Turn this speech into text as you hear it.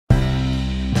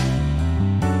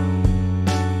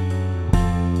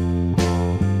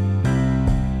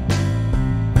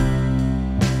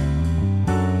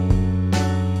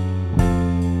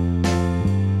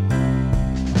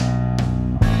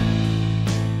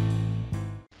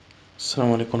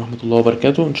السلام عليكم ورحمة الله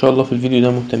وبركاته. ان شاء الله في الفيديو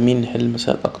ده مهتمين نحل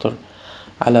مسائل اكتر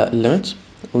على الليميتس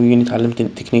ونتعلم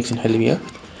تكنيكس نحل بيها.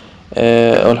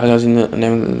 اول حاجة عايزين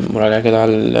نعمل مراجعة كده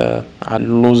على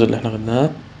اللوز اللي احنا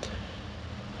خدناها.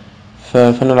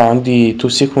 فانا لو عندي two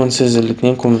sequences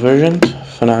الاتنين convergent،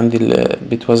 فانا عندي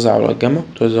بيتوزع على الجمع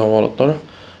بيتوزع على الطرف.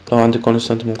 لو عندي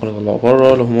constant ممكن اطلعه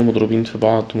برا، لو هما مضروبين في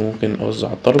بعض ممكن اوزع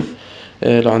على الطرف.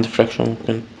 لو عندي fraction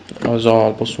ممكن اوزعه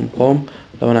على البسط والمقام.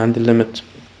 لو انا عندي limit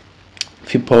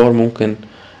في باور ممكن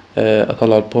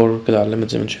اطلع الباور كده على الليميت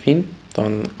زي ما انتم شايفين.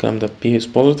 طبعا الكلام ده P is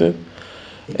positive.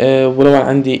 ولو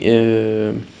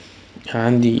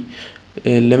عندي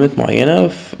ليميت معينة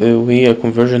وهي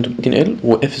convergent between L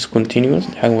و F is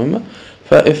continuous، دي حاجة مهمة.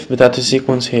 ف F بتاعت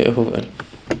السيكونس هي F of L.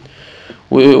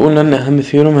 وقلنا ان اهم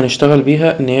ثيورم هنشتغل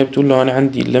بيها ان هي بتقول لو انا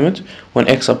عندي limit when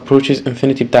x approaches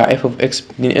infinity بتاع F of x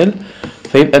بتديني L،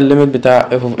 فيبقى الليميت بتاع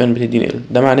F of N بتديني L.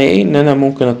 ده معناه ايه؟ ان انا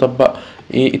ممكن اطبق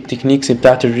التكنيكس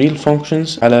بتاعت الريل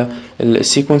فانكشنز على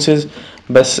السيكونسز.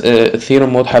 بس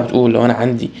الثيورم واضحة بتقول لو انا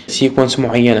عندي سيكونس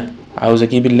معينة عاوز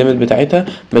اجيب الليميت بتاعتها،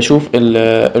 بشوف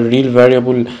الريل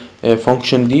فاريبل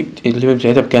فانكشن دي الليميت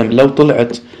بتاعتها بكام. لو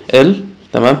طلعت L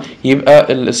تمام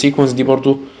يبقى السيكونس دي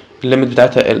برضو الليميت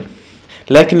بتاعتها L.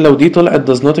 لكن لو دي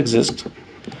طلعت does not exist،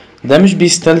 ده مش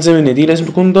بيستلزم ان دي لازم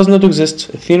تكون does not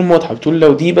exist. الثيورم واضحة بتقول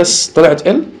لو دي بس طلعت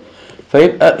L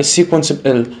فيبقى السيكونس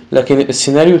ب L، لكن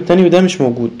السيناريو التاني ده مش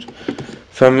موجود.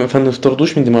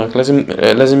 فمنفترضوش من دماغك،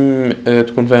 لازم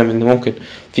تكون فاهم ان ممكن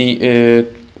في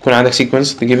يكون عندك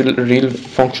سيكونس تجيب الريل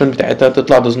فانكشن بتاعتها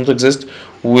تطلع does not exist،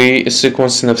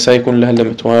 والسيكونس نفسها يكون لها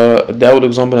ليميت. وده اول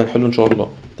اكزامبل هنحله ان شاء الله.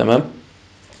 تمام.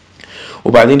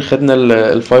 وبعدين خدنا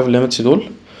الفايف ليميتس دول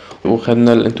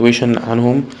وخدنا الانتويشن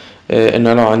عنهم. ان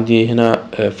انا لو عندي هنا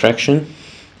فراكشن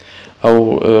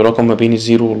او رقم ما بين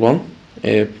الزيرو والوان،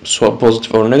 سواء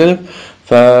بوزيتيف او نيجاتيف،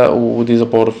 ودي ذا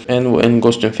باور اوف ان وان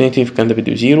جوز تو انفينيتي، فكان ده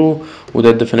فيديو زيرو. وده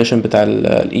الديفينيشن بتاع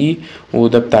الاي،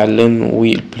 وده بتاع اللين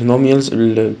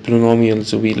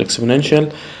والبولينوميالز والاكسبوننشال،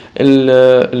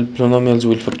 البولينوميالز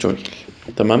والفاكتوريال.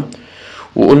 تمام.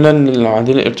 وقلنا ان لو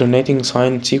عندنا alternating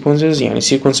sign sequences، يعني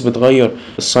sequence بتغير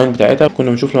الساين بتاعتها، كنا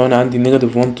بنشوف لو انا عندي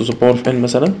negative 1 to the power of n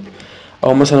مثلا،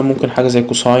 او مثلا ممكن حاجه زي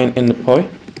cosine n باي.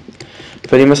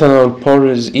 فدي مثلا لو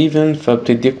الباور is even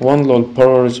فبتديك 1، لو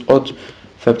الباور is odd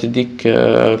فبتديك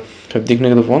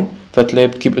negative 1. فتلاقي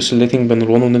بتكيب oscillating بين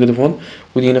ال 1 وال negative 1.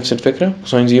 ودي نفس الفكره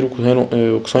cosine 0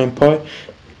 وcosine باي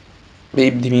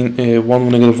بيدي مين 1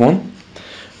 و negative 1.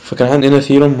 فكان عندنا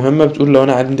ثيورم مهمة بتقول لو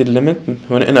انا عندي الليميت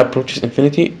when n approaches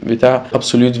infinity بتاع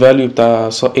absolute value بتاع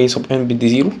a sub n بدي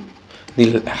زيرو، دي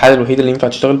الحالة الوحيدة اللي ينفع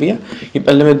تشتغل بيها،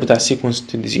 يبقى الليميت بتاع السيكونس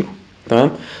تدي زيرو.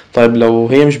 تمام. طيب لو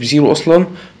هي مش بزيرو اصلا،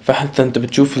 فحتى انت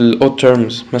بتشوف ال odd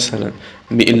terms مثلا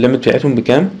الليميت بتاعتهم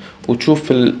بكام،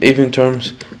 وتشوف ال even terms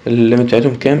الليميت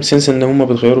بتاعتهم كام، سنس ان هما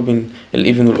بيتغيروا بين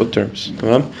ال even وال odd terms.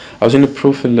 تمام. عاوزين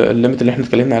نبروف الليميت اللي احنا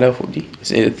اتكلمنا عليها فوق دي،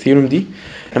 الثيورم دي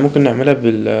احنا ممكن نعملها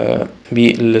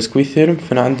بالسكويز ثيورم.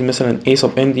 فانا عندي مثلا a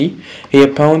sub n دي هي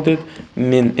bounded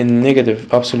من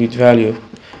النيجاتيف absolute value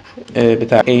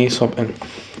بتاع a sub n.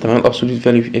 تمام. absolute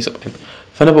value في a sub n،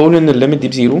 فانا بقول ان الليميت دي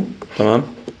بزيرو. تمام.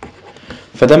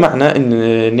 فده معناه ان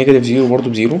نيجاتيف زيرو برضو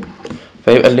بزيرو،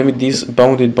 فيبقى الليميت دي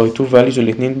bounded by two values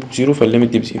الاتنين بزيرو، فالليميت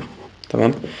دي بزيرو.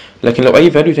 تمام. لكن لو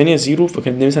اي فاليو تانية زيرو،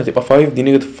 فكانت دي مثلا هتبقى 5، دي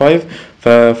نيجاتيف 5،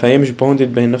 فهي مش bounded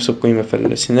بين نفس القيمة.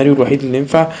 فالسيناريو الوحيد اللي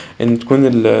ينفع ان تكون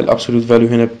الابسولوت فاليو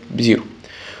هنا بزيرو.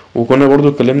 وكنا برضو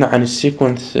اتكلمنا عن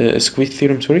السيكونس سكويز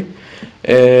ثيورم سوري،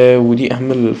 ودي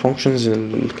اهم الفانكشنز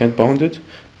اللي كانت باوندد،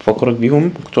 بفكرك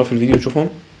بيهم كنتوا في الفيديو تشوفهم.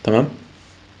 تمام.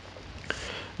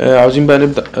 عاوزين بقى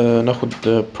نبدأ ناخد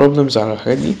problems على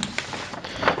الحاجات دي.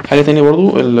 حاجة تانية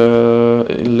برضو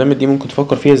الليميت دي ممكن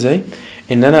تفكر فيها ازاي،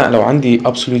 ان انا لو عندي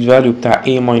absolute value بتاع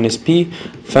a minus b،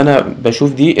 فانا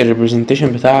بشوف دي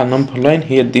الريبريزنتيشن بتاع النمبر لاين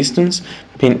هي الديستنس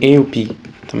بين a و b.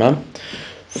 تمام.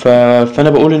 فانا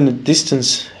بقول ان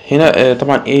الديستنس هنا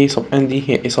طبعا a sub n دي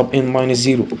هي a sub n minus 0،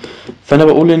 فانا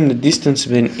بقول ان الديستنس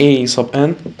بين a sub n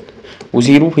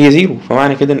و0 هي 0،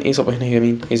 فمعنى كده ان a sub n هي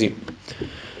مين؟ هي 0.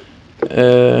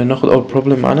 ناخد اول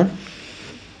problem معانا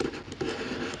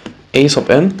a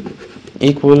sub n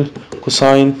equal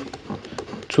cosine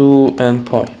 2n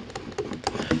pi.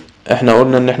 احنا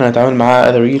قلنا ان احنا هنتعامل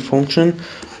معاها as a real function،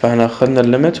 فاحنا خدنا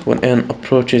limit when n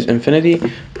approaches infinity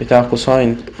بتاع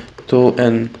cosine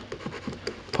 2n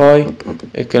pi.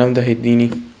 الكلام ده هيديني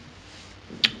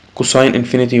cosine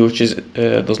infinity which is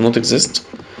does not exist.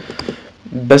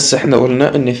 بس احنا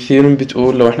قلنا ان الثيورم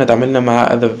بتقول لو احنا اتعاملنا مع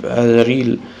as a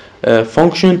real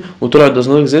function وطلع does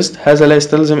not exist، هذا لا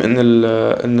يستلزم ان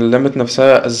الليمت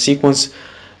نفسها as a sequence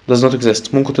does not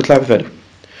exist، ممكن تطلع بفاليو.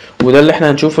 وده اللي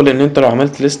احنا هنشوفه، لان انت لو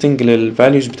عملت ليستنج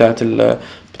للفاليوز بتاعت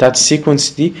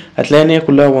السيكونس دي هتلاقي ان هي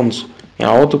كلها وانز.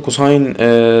 يعني عوض كوساين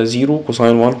زيرو،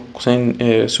 كوساين 1، كوساين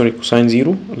كوساين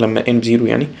زيرو لما ان بزيرو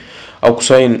يعني، او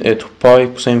كوساين 2 باي،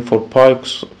 كوساين 4 باي،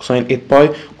 كوساين 8 باي،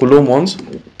 كلهم وانز.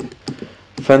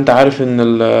 فانت عارف ان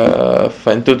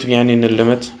فانتوتيف يعني ان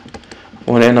الليميت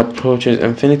when n approaches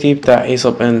infinity بتاع a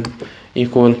sub n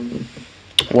equal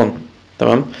 1.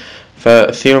 تمام.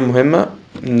 فالثيرم مهمة،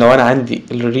 لو انا عندي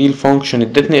الريل فانكشن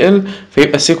ادتني ال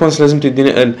فيبقى السيكونس لازم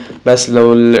تديني ال، بس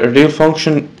لو الريل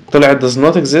فانكشن طلعت does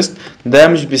not exist ده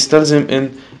مش بيستلزم ان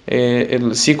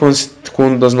السيكونس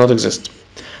تكون does not exist.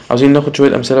 عاوزين ناخد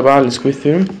شوية امثلة بقى على السكوير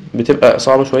ثيرم، بتبقى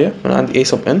صعبة شوية. انا عندي a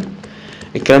sub n،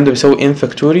 الكلام ده بيساوي n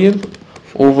factorial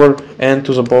over n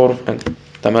to the power of n.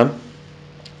 تمام.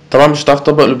 طبعا مش هتعرف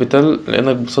تطبق البيتال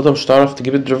لانك ببساطة مش هتعرف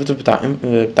تجيب الديريفيتيف بتاع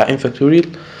n factorial.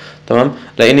 تمام.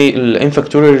 لان ال n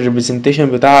factorial representation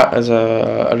بتاع as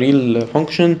a real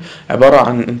function عبارة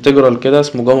عن integral كده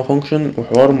اسمه جاما function،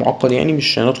 وحوار معقد يعني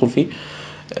مش هندخل فيه.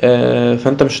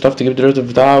 فانت مش هتعرف تجيب الديريفيتيف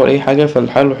بتاعها ولا اي حاجه.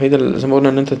 فالحاله الوحيده اللي زي ما قلنا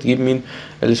ان انت تجيب مين؟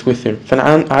 السكوير ثيرم.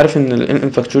 فانا عارف ان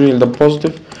ال n factorial ده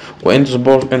بوزيتيف و n to the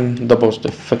power of n ده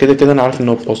بوزيتيف، فكده كده انا عارف ان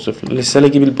هو بوزيتيف. لسه لي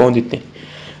اجيب الباوند التاني،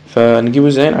 فنجيبه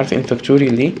ازاي؟ عارف n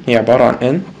factorial دي هي عباره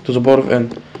عن n to the power of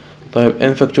n. طيب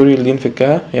n factorial دي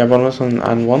نفكها، هي عباره مثلا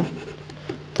عن 1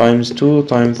 times 2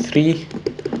 times 3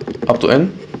 up to n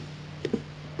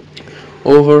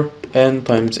over n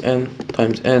times n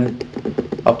times n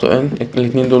up to n،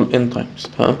 الاتنين دول n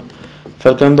times. تمام.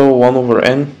 فالكلام ده 1 over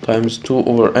n times 2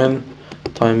 over n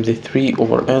times 3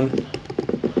 over n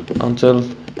until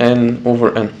n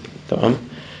over n. تمام.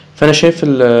 فانا شايف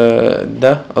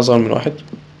ده اصغر من واحد.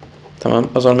 تمام.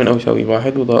 اصغر من او يساوي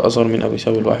واحد، وده اصغر من او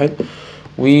يساوي الواحد،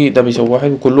 وده بيساوي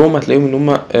واحد، وكلهم هتلاقيهم ان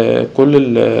هما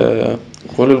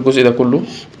كل الجزء ده كله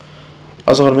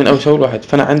اصغر من او يساوي الواحد.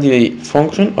 فانا عندي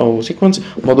فانكشن او سيكونس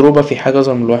مضروبه في حاجه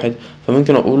اصغر من الواحد،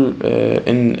 فممكن اقول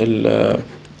ان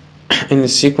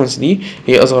السيكونس دي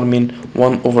هي اصغر من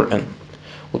 1 over n.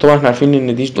 وطبعا احنا عارفين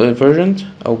ان دي divergent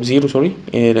او بزيرو، سوري،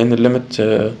 لان الليميت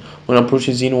when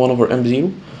approaches 0 1 over n بزيرو،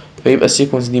 فيبقى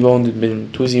السيكونس دي bounded بين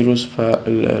 2 zeros،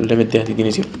 فالليميت دي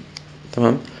هتديني 0.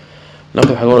 تمام.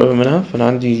 ناخد حاجه قريبه منها. فانا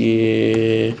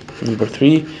عندي number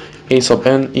 3 a sub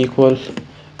n equal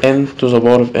n to the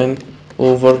power of n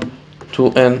over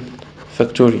 2n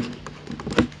factorial.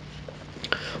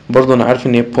 برضه انا عارف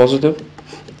ان هي positive،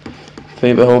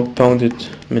 فيبقى هو bounded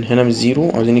من هنا من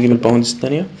 0. عاوزين نجيب الباوندز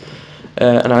التانية.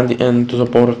 انا عندي n to the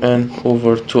power of n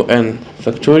over 2n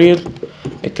factorial،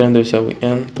 الكلام ده يساوي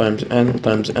n times n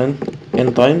times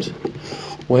n times،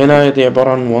 وهنا دي عبارة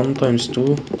عن 1 times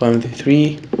 2 times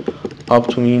 3 up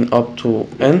to mean up to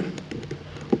n،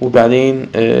 وبعدين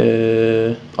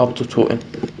up to 2n.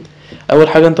 اول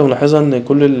حاجة انت ملاحظها ان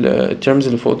كل الترمز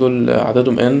اللي فوق دول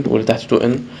عددهم n واللي تحت 2n،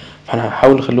 فانا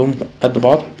هحاول اخليهم قد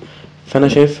بعض. فانا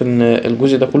شايف ان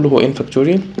الجزء ده كله هو n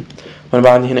factorial، وانا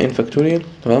بقى عندي هنا n factorial.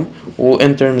 تمام. و n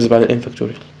terms بعد ال n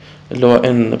factorial اللي هو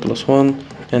n plus 1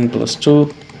 n plus 2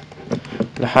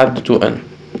 لحد 2n،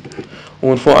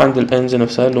 ومن فوق عند ال n's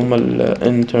نفسها اللي هما ال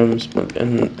n terms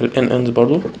ال n n's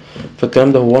برضو.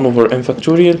 فالكلام ده هو 1 over n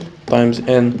factorial times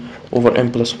n over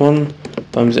n plus 1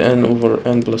 times n over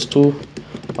n plus 2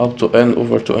 up to n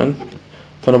over 2n.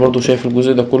 فانا برضو شايف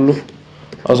الجزء ده كله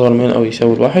اصغر من او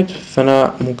يساوي الواحد،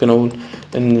 فانا ممكن اقول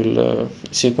ان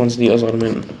السيكونس دي اصغر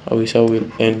من او يساوي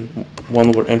n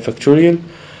 1 over n factorial.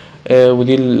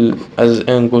 ودي as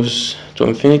n goes to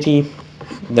infinity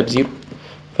ده بزيرو،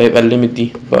 فيبقى الليميت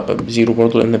دي بزيرو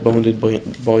برضو لان bounded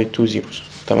by 2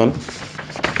 zeros. تمام.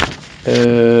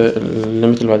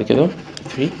 الليميت اللي بعد كده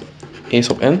 3 a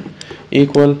sub n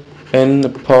equal n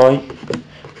pi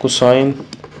cosine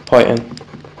pi n.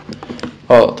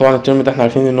 طبعا الترم ده احنا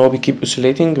عارفين ان هو بيكيب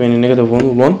oscillating بين النيجاتيف 1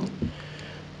 وال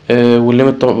 1،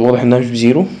 والليميت طبعا واضح انها مش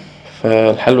بزيرو.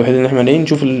 فالحل الوحيد ان احنا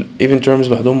نشوف ال even terms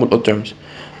لوحدهم وال odd terms.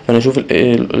 فانا اشوف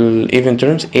ال even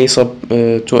terms a sub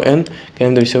 2n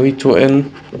الكلام ده بيساوي 2n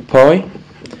pi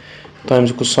times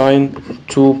cosine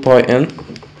 2 pi n،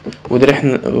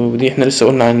 ودي احنا لسه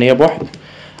قلنا عن ان هي بواحد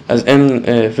as n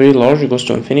very large goes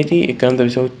to infinity، الكلام ده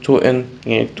بيساوي 2n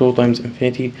يعني 2 times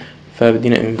infinity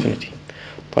فبدينا infinity.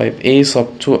 طيب a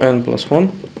sub 2n plus 1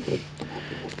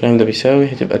 الكلام ده بيساوي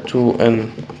هتبقى 2n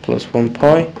plus 1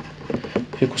 pi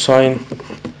في cosine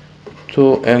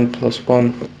 2n plus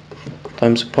 1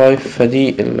 times pi،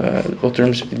 فدي ال all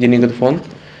terms بتدي negative 1،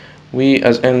 و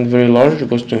as n very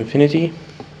large goes to infinity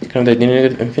الكلام ده يديني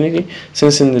negative infinity.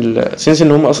 since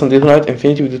ان هم اصلا دي طلعت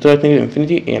infinity ودي طلعت negative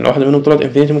infinity، يعني واحدة منهم طلعت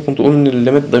infinity ممكن تقول ان ال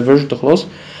limit diverged خلاص،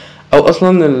 او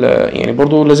اصلا يعني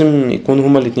برضو لازم يكون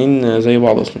هما الاتنين زي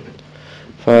بعض اصلا.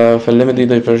 فالليمت دي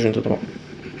divergent طبعا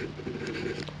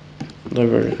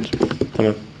divergent.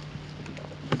 تمام.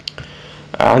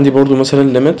 عندي برضو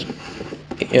مثلا limit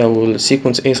أو ال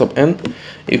sequence a sub n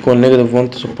equal negative 1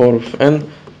 to the power of n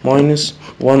minus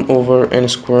 1 over n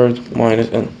squared minus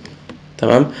n.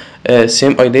 تمام.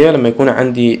 same idea لما يكون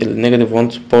عندي ال negative 1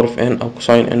 to the power of n أو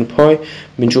cosine n pi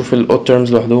بنشوف ال odd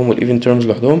terms لوحدهم وال even terms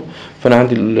لوحدهم. فأنا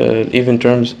عندي ال even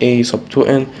terms a sub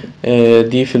 2n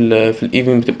دي في ال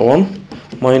even بتبقى 1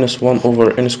 minus 1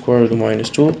 over n squared minus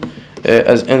 2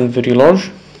 as n very large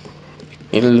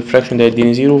الفراكشن ده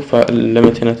يديني 0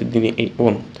 فالليمت هنا تديني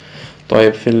 1.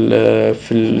 طيب في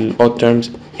ال odd terms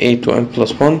a to n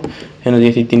plus 1 هنا دي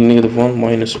هتديني negative 1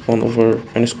 minus 1 over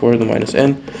n squared minus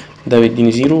n ده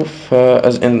بيديني 0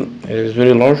 فا as n is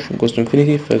very large goes to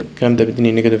infinity فالكلام ده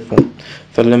بيديني negative 1.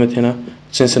 فالليمت هنا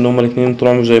since ان هما الاتنين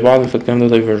طلعوا مش زي بعض فالكلام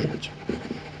ده divergent.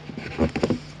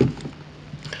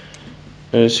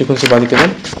 السيكونس بعد كده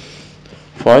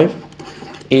 5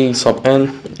 a sub n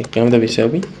الكلام ده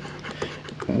بيساوي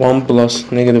 1 plus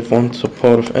negative 1 to the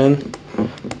power of n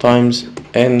times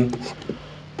n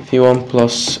في 1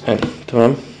 plus n.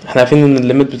 تمام. احنا عارفين ان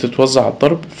الليمت بتتوزع على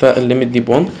الضرب فالليمت دي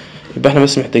ب1 يبقى احنا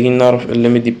بس محتاجين نعرف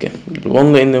الليمت دي بكام. ال1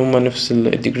 لان هما نفس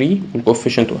الديجري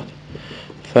والكوفيشنت واحد.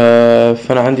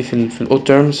 فانا عندي في الاود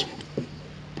تيرمز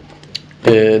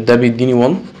ده بيديني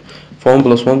 1 ف 1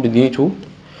 plus 1 بيديني 2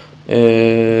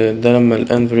 ده لما ال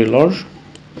n very large.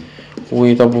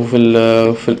 وطب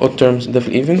وفي الاود تيرمز ده في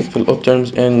الايفن في الاود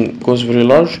تيرمز n goes very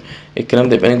large الكلام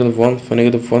ده يبقى نيجاتيف 1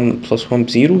 فنيجاتيف 1 بلس 1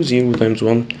 بزيرو 0 تايمز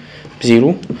 1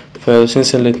 بزيرو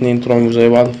فسنس الاتنين طلعوا زي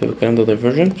بعض فالكلام ده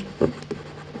divergent.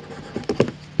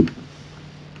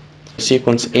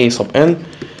 sequence a sub n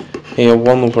هي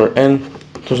 1 over n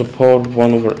to the power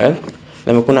 1 over n.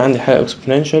 لما يكون عندي حاجة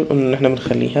exponential قلنا ان احنا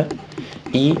بنخليها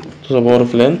e to the power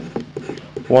of n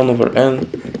 1 over n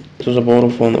to the power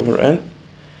of 1 over n.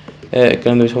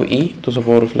 الكلام ده بيساوي e to the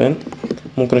power of n.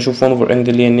 ممكن اشوف 1 over n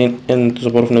دي اللي هي n to the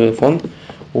power of negative 1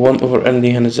 و 1 over n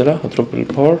دي هنزلها هضرب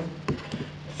الباور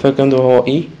فالكلام ده هو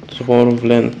e to the power of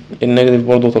n. النيجاتيف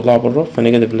برضه طلعها بره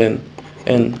فنيجاتيف ln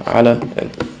n على n.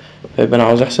 فيبقى انا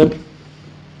عاوز احسب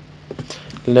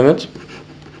limit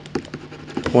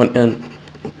when n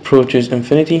approaches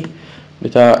infinity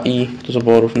بتاع e to the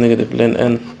power of negative ln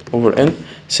n over n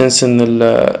since ان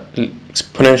ال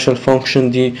exponential function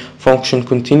دي function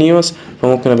continuous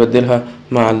فممكن ابدلها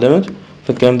مع الليمت.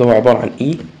 فالكلام ده هو عبارة عن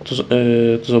e to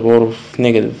the power of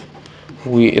negative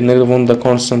والنيجاتيف 1 ده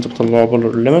constant بطلعه بره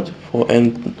الليمت فهو n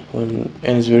when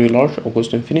n is very large or goes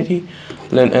to infinity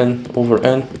ln n over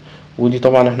n. ودي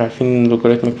طبعا احنا عارفين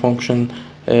logarithmic function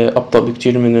أبطأ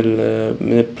بكتير من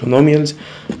ال polynomials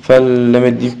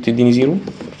فالليمت دي بتديني 0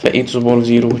 ف e to the power of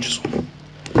 0 which is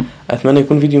 1. أتمنى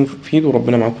يكون فيديو مفيد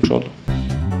وربنا معاكم إن شاء الله.